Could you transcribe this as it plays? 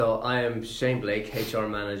So I am Shane Blake, HR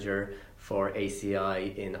Manager for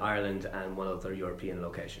ACI in Ireland and one other European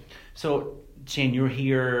location. So Shane, you're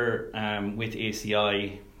here with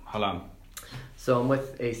ACI, how long? So I'm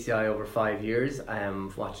with ACI over 5 years.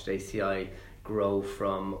 I've watched ACI grow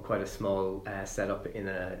from quite a small setup in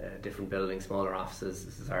a different building, smaller offices.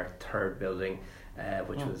 This is our third building,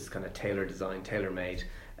 which was kind of tailor-designed, tailor-made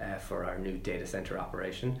for our new data center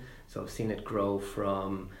operation. So I've seen it grow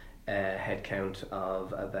from a headcount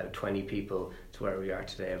of about 20 people to where we are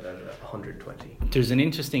today, about 120. There's an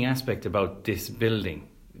interesting aspect about this building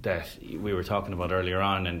that we were talking about earlier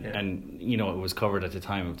on, and you know, it was covered at the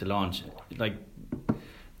time of the launch. Like,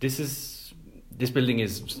 this building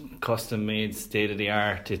is custom made, state of the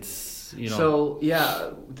art. It's, you know. So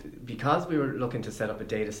yeah, because we were looking to set up a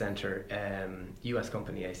data center, US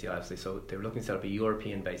company ACI obviously, so they were looking to set up a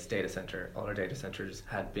European based data center. All our data centers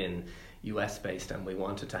had been US based, and we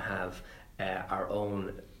wanted to have our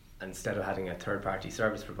own, instead of having a third party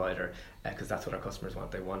service provider, because that's what our customers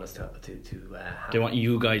want. They want us to have, they want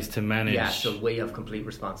you guys to manage. Yeah, so we have complete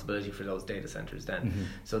responsibility for those data centers then. Mm-hmm.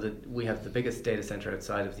 So that we have the biggest data center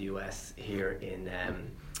outside of the US here in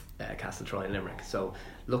Castletroy in Limerick. So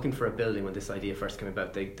looking for a building, when this idea first came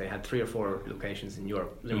about, they had 3 or 4 locations in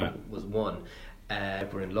Europe. Limerick was one.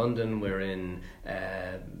 We're in London, we're in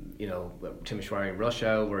Timișoara in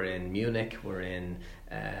Russia, we're in Munich, we're in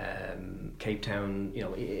Cape Town. You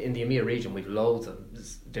know, in the EMEA region we've loads of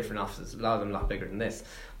different offices, a lot of them a lot bigger than this.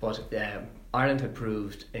 But Ireland had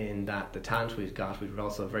proved in that the talent we've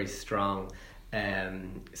also a very strong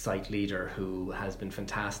site leader who has been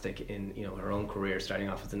fantastic in, you know, her own career, starting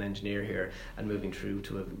off as an engineer here and moving through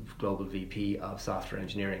to a global VP of software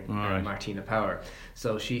engineering, Martina Power.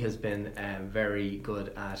 So she has been very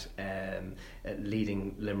good at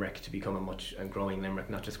leading Limerick to become and growing Limerick,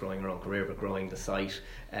 not just growing her own career but growing the site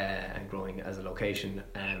and growing as a location.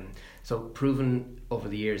 So proven over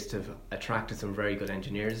the years to have attracted some very good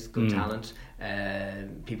engineers, good talent,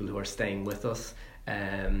 people who are staying with us.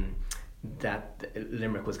 That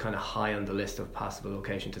Limerick was kind of high on the list of possible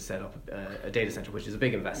location to set up a data center, which is a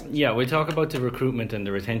big investment. Yeah, we'll talk about the recruitment and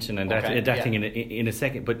the retention and that thing in a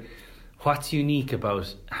second. But what's unique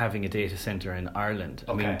about having a data center in Ireland?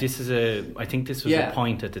 I mean, I think this was a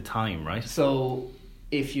point at the time, right? So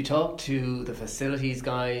if you talk to the facilities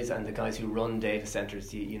guys and the guys who run data centers,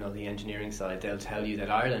 the engineering side, they'll tell you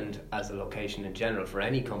that Ireland as a location in general for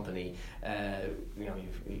any company, you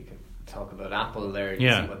can talk about Apple there, you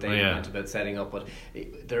see what they meant about setting up, but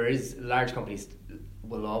there is large companies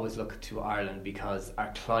will always look to Ireland because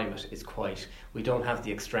our climate is we don't have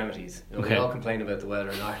the extremities. You know, we all complain about the weather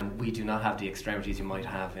in Ireland. We do not have the extremities you might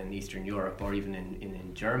have in Eastern Europe or even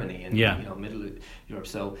in Germany and Middle Europe.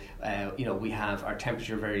 So we have, our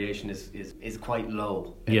temperature variation is quite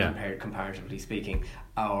low comparatively speaking.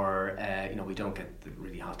 Our we don't get the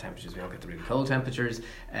really hot temperatures, we don't get the really cold temperatures.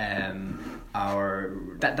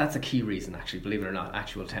 That's a key reason, actually, believe it or not,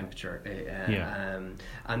 actual temperature.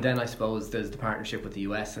 And then I suppose there's the partnership with the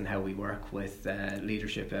US and how we work with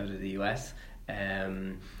leadership out of the US.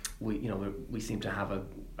 We seem to have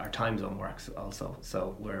our time zone works also,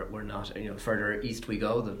 so we're not, further east we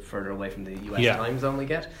go, the further away from the US time zone we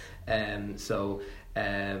get.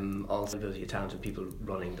 Also ability of talented people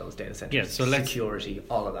running those data centers, security,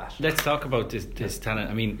 all of that. Let's talk about this talent.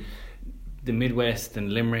 I mean, the Midwest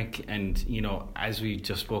and Limerick, and as we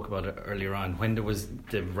just spoke about it earlier on, when there was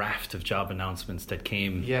the raft of job announcements that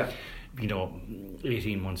came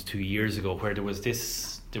 18 months, 2 years ago, where there was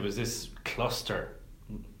this cluster,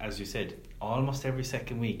 as you said, almost every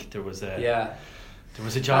second week there was a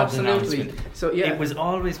job announcement. So it was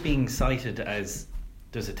always being cited as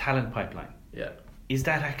there's a talent pipeline. Is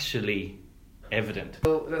that actually evident?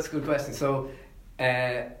 So that's a good question. So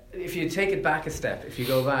if you take it back a step, if you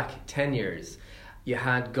go back 10 years, you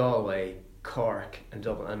had Galway, Cork and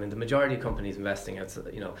Dublin. I mean, the majority of companies investing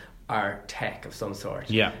are tech of some sort.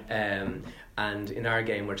 And in our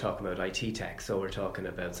game, we're talking about IT tech. So we're talking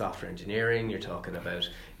about software engineering. You're talking about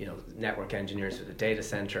network engineers for the data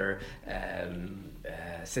center,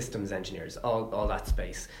 systems engineers, all that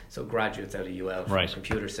space. So graduates out of UL from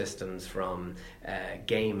computer systems, from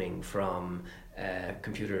gaming, from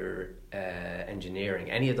computer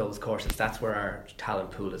engineering, any of those courses. That's where our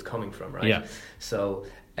talent pool is coming from, right? So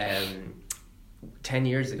 10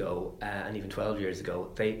 years ago and even 12 years ago,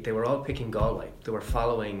 they were all picking Galway. They were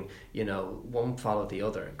following, one followed the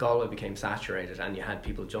other. Galway became saturated, and you had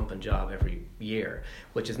people jumping job every year,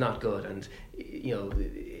 which is not good. And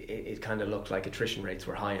it kind of looked like attrition rates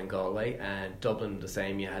were high in Galway, and Dublin the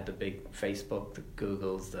same. You had the big Facebook, the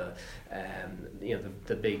Googles, the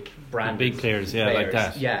big brand, the big players, like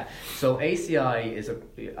that. Yeah. So ACI is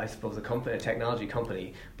I suppose a technology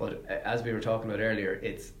company, but as we were talking about earlier,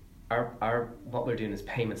 it's our what we're doing is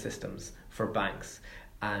payment systems for banks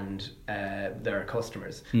and their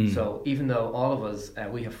customers. So even though all of us,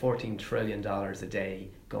 we have $14 trillion a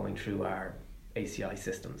day going through our ACI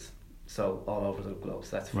systems, so all over the globe.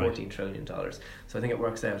 So that's $14 trillion. So I think it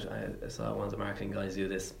works out. I saw one of the marketing guys do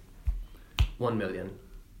this. 1 million.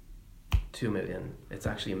 2 million. It's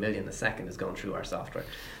actually 1 million a second is going through our software.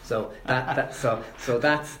 So that's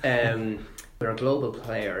we're a global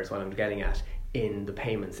player is what I'm getting at in the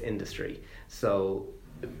payments industry. So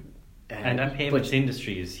and that payments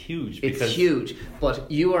industry is huge. It's huge, but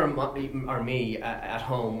you or me at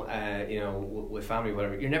home, with family,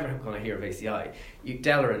 whatever, you're never going to hear of ACI.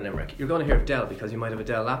 Dell are in Limerick. You're going to hear of Dell because you might have a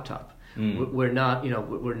Dell laptop. We're not,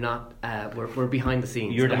 we're behind the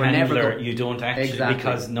scenes. You're the handler. You don't actually, exactly.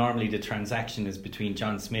 Because normally the transaction is between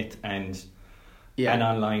John Smith and an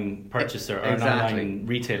online purchaser or an online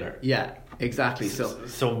retailer. Yeah, exactly.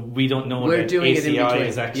 So we don't know we're that doing ACI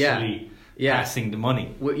is actually passing the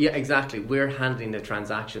money. Exactly. We're handling the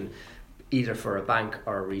transaction either for a bank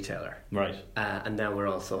or a retailer. Right. And then we're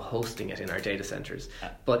also hosting it in our data centers.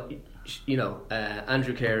 But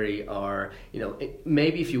Andrew Carey, or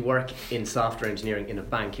maybe if you work in software engineering in a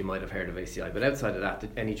bank, you might have heard of ACI. But outside of that,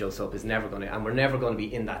 any Joe Soap is never going to, and we're never going to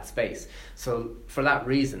be in that space. So for that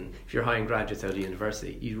reason, if you're hiring graduates out of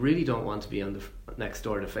university, you really don't want to be on the next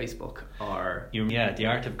door to Facebook or. The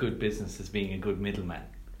art of good business is being a good middleman.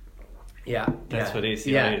 That's what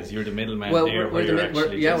ACI is. You're the middleman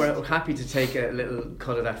we're happy to take a little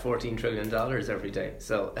cut of that $14 trillion every day.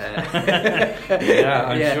 So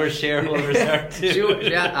I'm sure shareholders are too.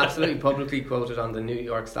 Sure, absolutely. Publicly quoted on the New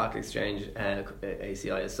York Stock Exchange,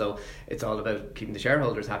 ACI is. So it's all about keeping the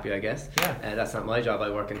shareholders happy, I guess. That's not my job.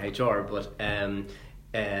 I work in HR, but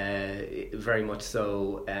very much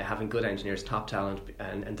so having good engineers, top talent,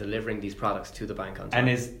 and delivering these products to the bank on time.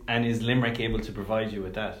 And is Limerick able to provide you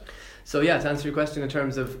with that? So to answer your question in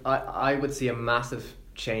terms of, I would see a massive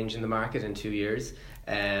change in the market in 2 years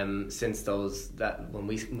since when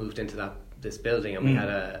we moved into this building, and we had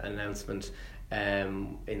an announcement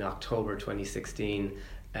in October 2016,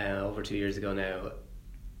 over 2 years ago now.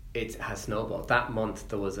 It has snowballed. That month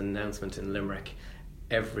there was an announcement in Limerick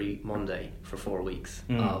every Monday for 4 weeks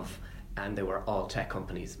and they were all tech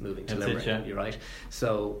companies moving to Limerick. You're right.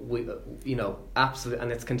 So we, absolutely,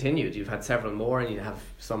 and it's continued. You've had several more, and you have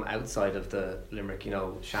some outside of the Limerick.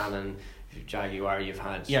 Shannon, Jaguar. You've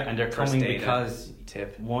had and they're coming because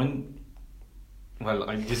Tip.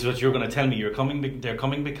 This is what you're going to tell me. They're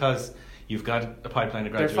coming because you've got a pipeline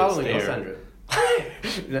of graduates. They're following there. us, Andrew.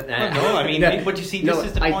 But you see, this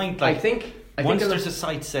is the point. I think once there's a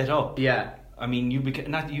site set up. I mean, you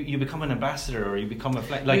become an ambassador, or you become you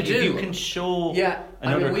do. If you can show. We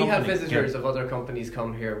have visitors of other companies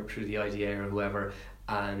come here through the IDA or whoever,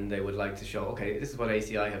 and they would like to show, okay, this is what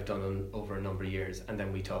ACI have done over a number of years, and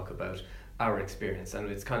then we talk about our experience,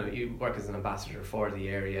 and it's kind of, you work as an ambassador for the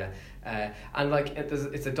area, and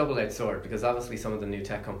it's a double-edged sword, because obviously some of the new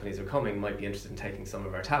tech companies are coming might be interested in taking some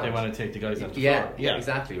of our talent. They want to take the guys off the floor. Yeah,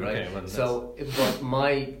 exactly, right. Okay, but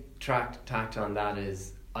my tact on that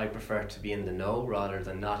is, I prefer to be in the know rather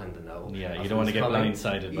than not in the know. Yeah, you don't want to get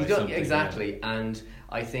blindsided by something. Exactly, and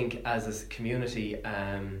I think as a community,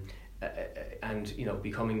 and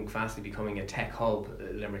fastly becoming a tech hub,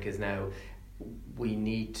 Limerick is now. We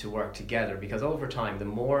need to work together, because over time, the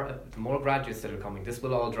more graduates that are coming, this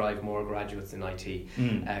will all drive more graduates in IT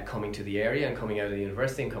coming to the area and coming out of the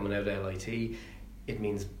university and coming out of LIT. It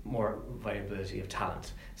means more viability of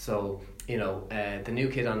talent. So, the new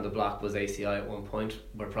kid on the block was ACI at one point.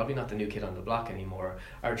 We're probably not the new kid on the block anymore.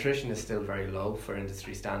 Our attrition is still very low for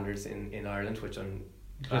industry standards in Ireland, which I'm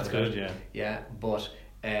glad about. Good, yeah. But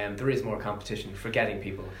there is more competition for getting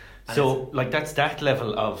people. And so, that's that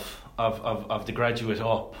level of the graduate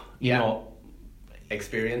up, you know.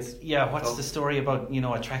 Experience. Yeah, what's the story about,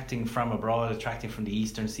 attracting from abroad, attracting from the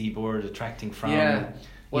eastern seaboard, attracting from...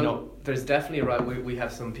 there's definitely we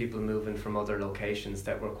have some people moving from other locations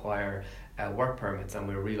that require work permits, and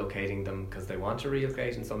we're relocating them because they want to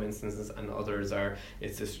relocate in some instances, and others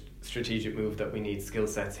it's a strategic move that we need skill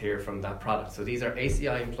sets here from that product. So these are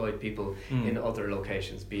ACI employed people in other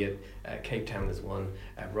locations, be it Cape Town is one,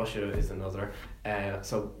 Russia is another.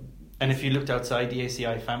 So And if you looked outside the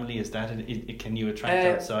ACI family, is that can you attract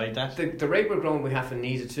outside that? The rate we're growing, we haven't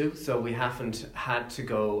needed to, so we haven't had to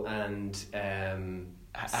go and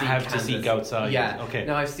seek outside. Yeah. Okay.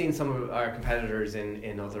 Now I've seen some of our competitors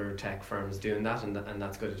in other tech firms doing that, and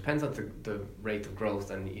that's good. It depends on the rate of growth,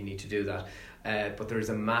 and you need to do that. But there's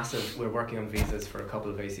a massive. We're working on visas for a couple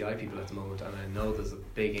of ACI people at the moment, and I know there's a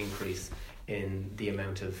big increase in the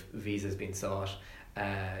amount of visas being sought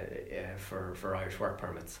for Irish work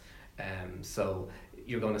permits. So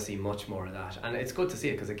you're going to see much more of that, and it's good to see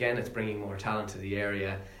it because again, it's bringing more talent to the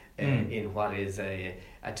area in what is a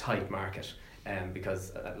tight market.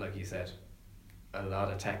 Because like you said, a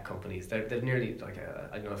lot of tech companies, they're nearly like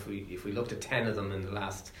I don't know, if we looked at 10 of them in the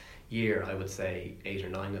last year, I would say 8 or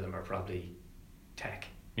 9 of them are probably tech.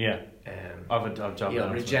 Yeah. Of job.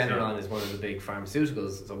 Regeneron is one of the big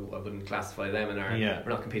pharmaceuticals, so I wouldn't classify them in our. Yeah.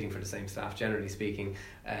 We're not competing for the same staff, generally speaking.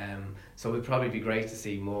 So it would probably be great to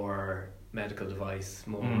see more medical device,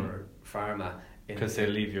 more pharma. Because they'll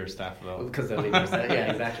leave your staff alone. Because they'll leave your staff,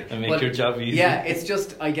 yeah, exactly. And make your job easy. Yeah, it's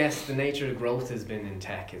just, I guess, the nature of growth has been in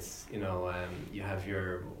tech. It's, you have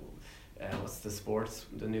your, what's the sports,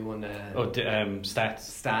 the new one? Stats.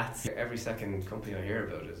 Stats. Every second company I hear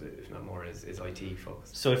about, if not more, is IT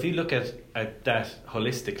focused. So if you look at that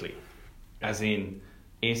holistically, as in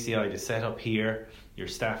ACI, the setup here, your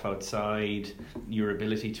staff outside, your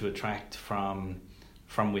ability to attract from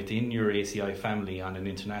within your ACI family on an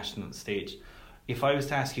international stage, if I was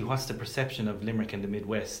to ask you what's the perception of Limerick and the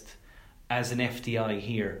Midwest as an FDI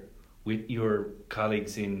here with your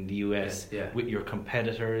colleagues in the US, with your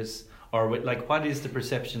competitors, or with what is the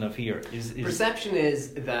perception of here? Perception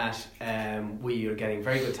is that we are getting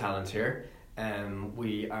very good talent here.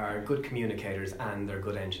 We are good communicators and they're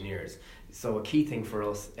good engineers. So a key thing for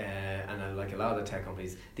us, and like a lot of the tech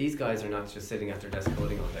companies, these guys are not just sitting at their desk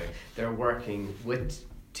coding all day. They're working with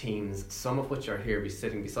teams, some of which are here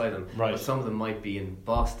sitting beside them, right. But some of them might be in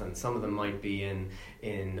Boston, some of them might be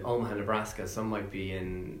in Omaha, Nebraska, some might be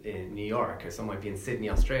in New York, or some might be in Sydney,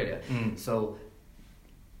 Australia. So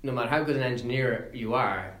no matter how good an engineer you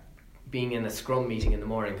are, being in a Scrum meeting in the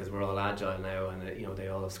morning, because we're all agile now, and they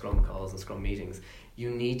all have Scrum calls and Scrum meetings, you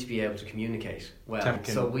need to be able to communicate well.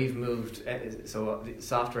 So we've moved. So the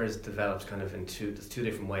software is developed kind of there's two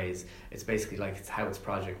different ways. It's basically it's how it's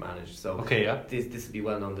project managed. So this would be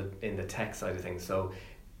well known in the tech side of things. So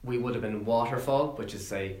we would have been waterfall, which is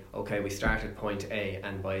say, okay, we start at point A,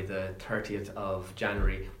 and by the 30th of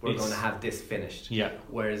January, we're going to have this finished. Yeah.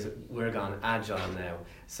 Whereas we're gone agile now.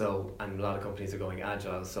 So, and a lot of companies are going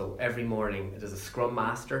agile. So every morning there's a Scrum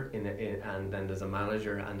Master and then there's a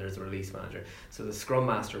manager and there's a release manager. So the Scrum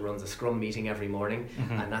Master runs a Scrum meeting every morning,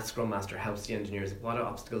 and that Scrum Master helps the engineers. What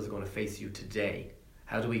obstacles are going to face you today?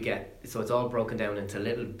 How do we so it's all broken down into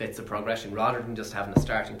little bits of progression rather than just having a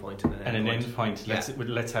starting point and an end point.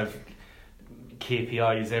 Let's have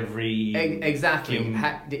KPIs every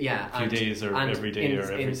few days or every day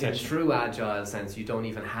or every session. In true agile sense, you don't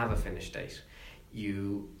even have a finish date.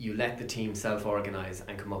 You let the team self-organize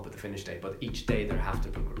and come up with a finish date, but each day they have to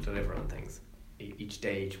deliver on things. Each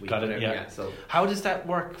day, each week. Got it, yeah. So how does that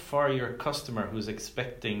work for your customer who's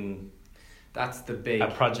expecting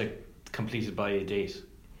a project completed by a date?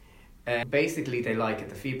 Basically they like it.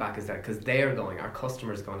 The feedback is that because our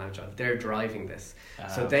customers going agile, they're driving this,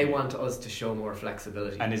 so they want us to show more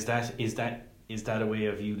flexibility. And is that a way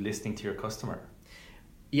of you listening to your customer?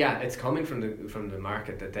 Yeah, it's coming from the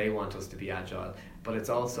market that they want us to be agile, but it's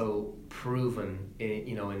also proven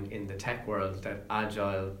in the tech world that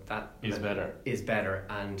agile is better,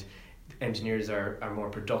 and engineers are more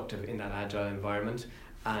productive in that agile environment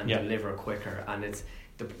and deliver quicker. And it's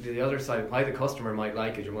the other side, why the customer might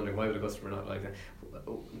like it. You're wondering, why would a customer not like it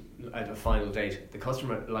at a final date? The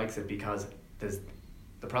customer likes it because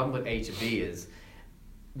the problem with A to B is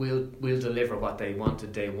we'll deliver what they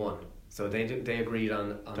wanted day one. So they agreed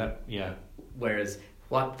on that. Yeah. Whereas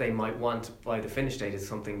what they might want by the finish date is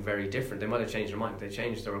something very different. They might have changed their mind. They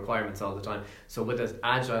change their requirements all the time. So with this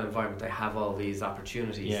agile environment, they have all these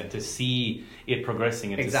opportunities. Yeah, to see it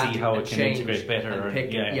progressing and to see how it can integrate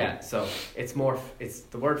better. So it's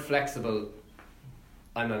the word flexible.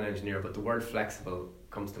 I'm not an engineer, but the word flexible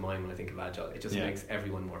comes to mind when I think of agile. It just makes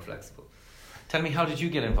everyone more flexible. Tell me, how did you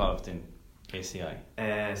get involved in ACI?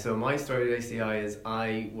 So my story with ACI is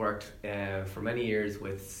I worked for many years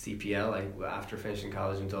with CPL. After finishing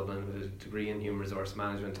college in Dublin with a degree in human resource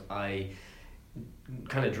management, I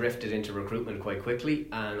kind of drifted into recruitment quite quickly,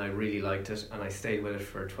 and I really liked it, and I stayed with it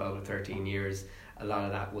for 12 or 13 years. A lot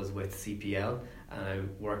of that was with CPL, and I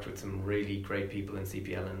worked with some really great people in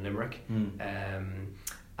CPL in Limerick.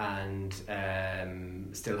 and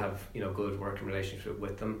still have good working relationship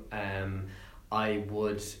with them. I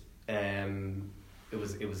would it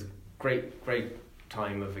was a great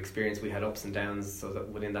time of experience. We had ups and downs, so that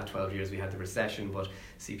within that 12 years we had the recession, but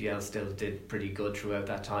CPL still did pretty good throughout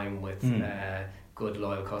that time with good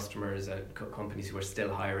loyal customers and companies who are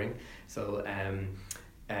still hiring. So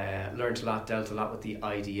learned a lot, dealt a lot with the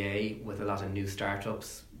IDA, with a lot of new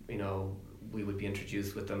startups. We would be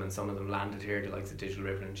introduced with them, and some of them landed here, the likes of Digital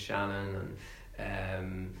Ribbon and Shannon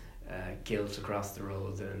and Guilt across the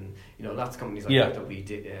road, and lots of companies like that we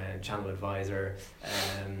did, Channel Advisor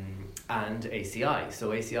and ACI. So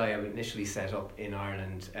ACI I initially set up in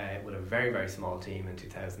Ireland with a very, very small team in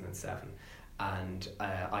 2007, and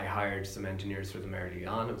I hired some engineers for them early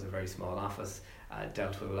on. It was a very small office,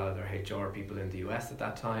 dealt with a lot of their HR people in the US at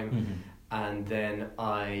that time, and then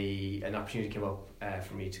an opportunity came up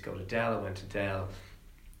for me to go to Dell. I went to Dell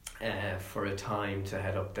for a time to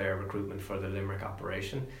head up their recruitment for the Limerick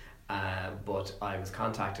operation. But I was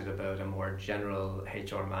contacted about a more general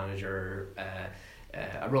HR manager,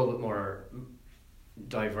 a role with more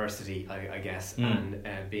diversity, I guess, and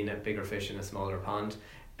being a bigger fish in a smaller pond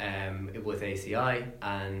with ACI,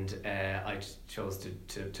 and I chose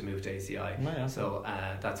to move to ACI. Oh, yeah. So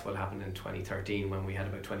that's what happened in 2013 when we had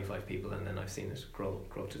about 25 people, and then I've seen it grow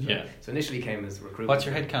to 20. Yeah. So initially came as recruitment. What's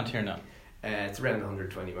your headcount here now? It's around the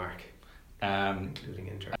 120 mark, including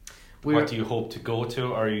intern. What do you hope to go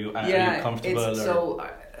to? Are you comfortable?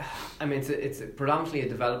 It's predominantly a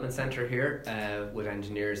development centre here with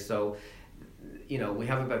engineers. So, we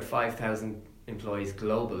have about 5,000 employees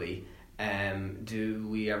globally. Do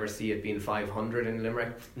we ever see it being 500 in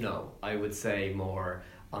Limerick? No, I would say more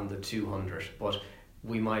on the 200. But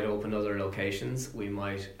we might open other locations. We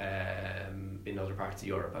might in other parts of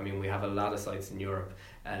Europe. We have a lot of sites in Europe.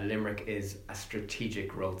 Limerick is a strategic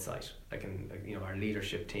growth site. Our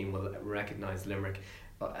leadership team will recognise Limerick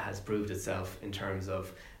has proved itself in terms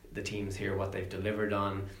of the teams here, what they've delivered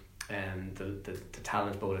on, and the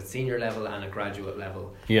talent both at senior level and at graduate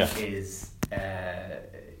level is.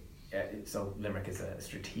 So Limerick is a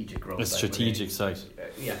strategic growth site. A strategic site.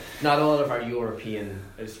 Not all of our European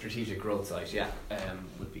strategic growth sites.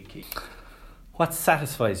 Would be key. What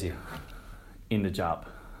satisfies you in the job?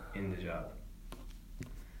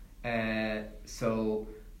 So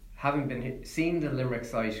having seeing the Limerick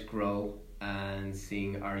site grow and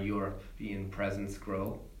seeing our European presence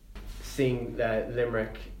grow, seeing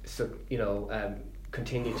Limerick,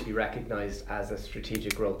 continue to be recognised as a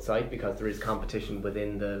strategic growth site because there is competition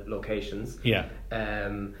within the locations.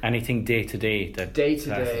 Anything day to day that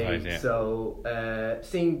satisfies you? So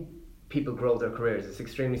seeing people grow their careers, it's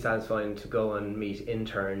extremely satisfying to go and meet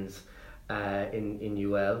interns in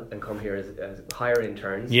UL and come here as hire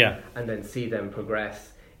interns, and then see them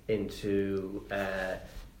progress into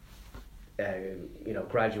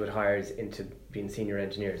graduate hires into being senior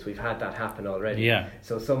engineers. We've had that happen already.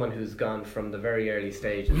 So someone who's gone from the very early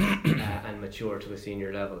stages and mature to a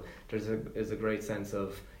senior level, there's a great sense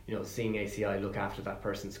of seeing ACI look after that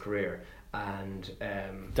person's career, and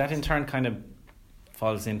that in turn kind of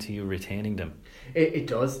falls into you retaining them. It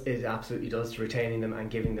does. It absolutely does, to retaining them and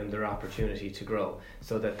giving them their opportunity to grow,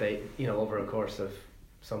 so that they, over a course of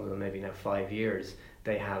some of them maybe now 5 years,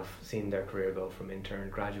 they have seen their career go from intern,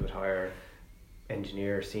 graduate hire,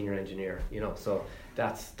 engineer, senior engineer. So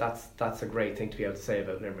that's a great thing to be able to say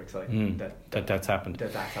about Limerick site. That's happened.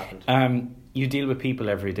 That's happened. You deal with people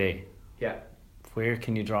every day. Yeah. Where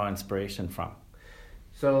can you draw inspiration from?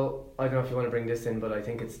 So I don't know if you want to bring this in, but I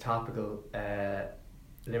think it's topical.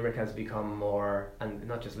 Limerick has become more, and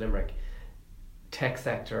not just Limerick, tech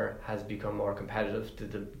sector has become more competitive.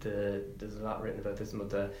 There's a lot written about this, but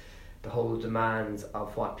the whole demands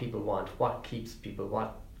of what people want, what keeps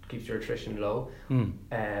your attrition low.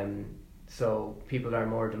 So people are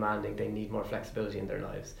more demanding. They need more flexibility in their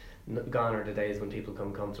lives. Gone are the days when people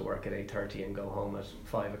come to work at 8:30 and go home at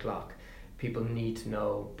 5 o'clock. People need to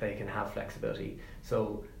know they can have flexibility.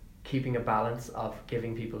 So keeping a balance of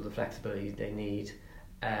giving people the flexibility they need,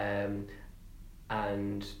 and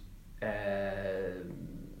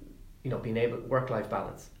being able work-life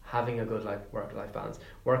balance, having a good work-life balance.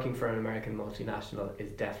 Working for an American multinational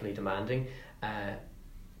is definitely demanding.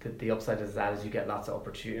 The upside is that is you get lots of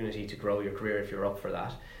opportunity to grow your career if you're up for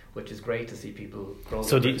that, which is great to see people grow.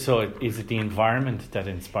 So is it the environment that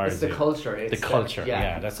inspires you? It's the culture. It's the culture.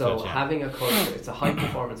 That's so good, having a culture. It's a high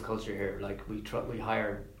performance culture here. Like we try to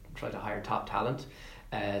hire top talent.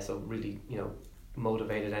 So really,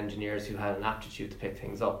 motivated engineers who had an aptitude to pick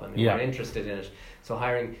things up and who Yeah. were interested in it. So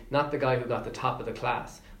hiring not the guy who got the top of the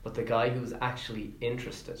class, but the guy who's actually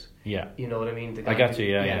interested. Yeah. You know what I mean? The guy I got who, you,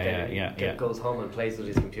 yeah. goes home and plays with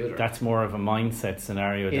his computer. That's more of a mindset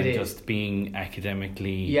scenario than is. just being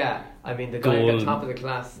academically. Yeah, I mean the guy who got top of the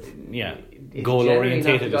class. Yeah, is goal generally not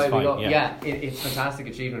orientated the guy is we fine. go, it's fantastic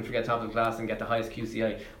achievement to get top of the class and get the highest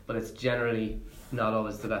QCI, but it's generally not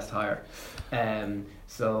always the best hire.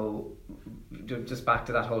 So just back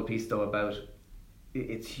to that whole piece though about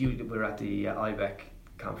it's huge. We were at the IBEC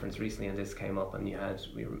conference recently and this came up, and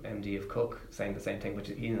we were MD of Cook saying the same thing, which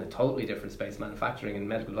is in a totally different space, manufacturing and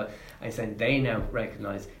medical device. And saying they now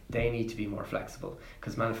recognise they need to be more flexible,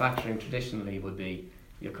 because manufacturing traditionally would be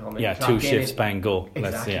you come in, 2 shifts, bang, go.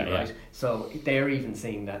 Exactly, right. So they're even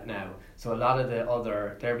seeing that now. So a lot of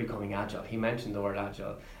they're becoming agile. He mentioned the word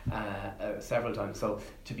agile several times. So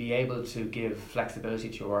to be able to give flexibility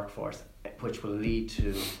to your workforce, which will lead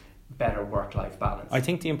to better work-life balance. I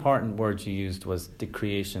think the important word you used was the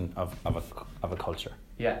creation of a culture.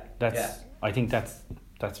 Yeah. I think that's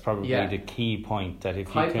probably the key point, that if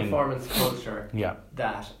you can... High performance culture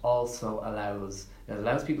that also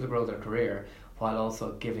allows people to grow their career while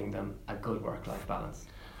also giving them a good work-life balance.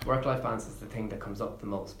 Work-life balance is the thing that comes up the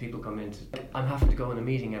most. People come into, I'm having to go in a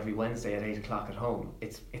meeting every Wednesday at 8 o'clock at home.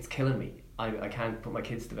 It's killing me. I can't put my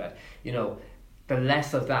kids to bed. You know, the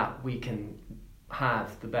less of that we can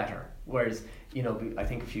have, the better. Whereas, you know, I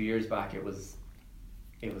think a few years back it was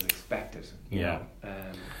expected. You know?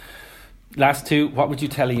 Last two, what would you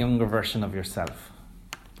tell a younger version of yourself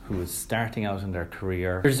who is starting out in their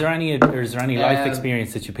career? Is there any life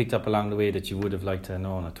experience that you picked up along the way that you would have liked to have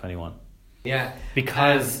known at 21? Yeah,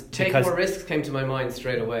 because more risks came to my mind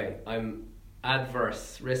straight away. I'm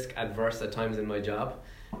risk adverse at times in my job.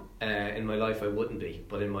 In my life I wouldn't be,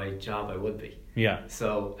 but in my job I would be. Yeah.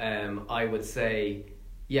 So I would say,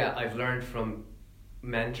 I've learned from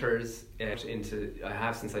mentors I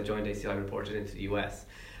have since I joined ACI, reported into the US,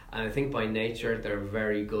 and I think by nature they're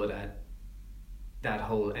very good at that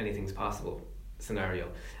whole anything's possible scenario,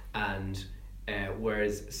 and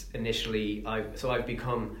whereas initially I've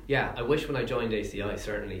become I wish when I joined ACI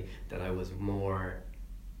certainly that I was more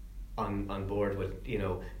on board with, you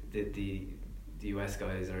know, the US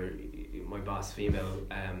guys, or my boss female,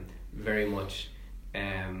 very much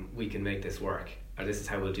we can make this work, or this is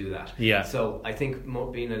how we'll do that. Yeah. So I think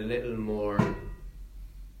being a little more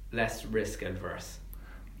less risk adverse.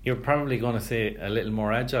 You're probably going to say a little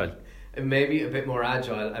more agile. Maybe a bit more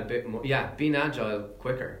agile, being agile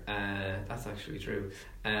quicker. That's actually true.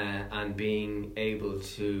 And being able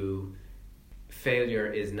to, failure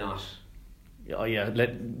is not. Oh yeah,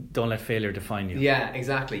 don't let failure define you. Yeah,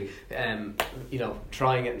 exactly. You know,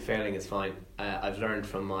 trying it and failing is fine. I've learned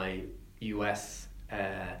from my US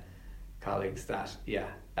colleagues that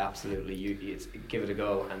absolutely, you give it a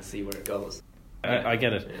go and see where it goes. I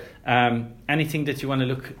get it. Yeah. Anything that you want to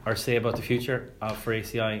look or say about the future for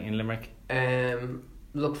ACI in Limerick?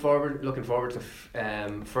 Looking forward to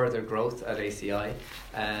further growth at ACI.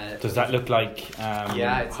 Does that look like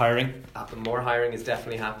hiring? More hiring has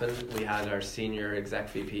definitely happened. We had our senior exec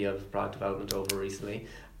VP of product development over recently,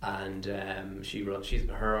 and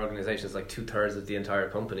her organisation is like 2/3 of the entire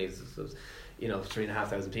company. So, you know,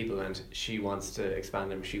 3,500 people, and she wants to expand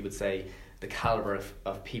them. She would say the calibre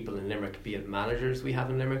of people in Limerick, be it managers we have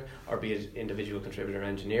in Limerick or be it individual contributor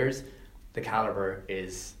engineers, the calibre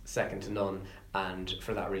is second to none, and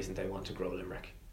for that reason they want to grow Limerick.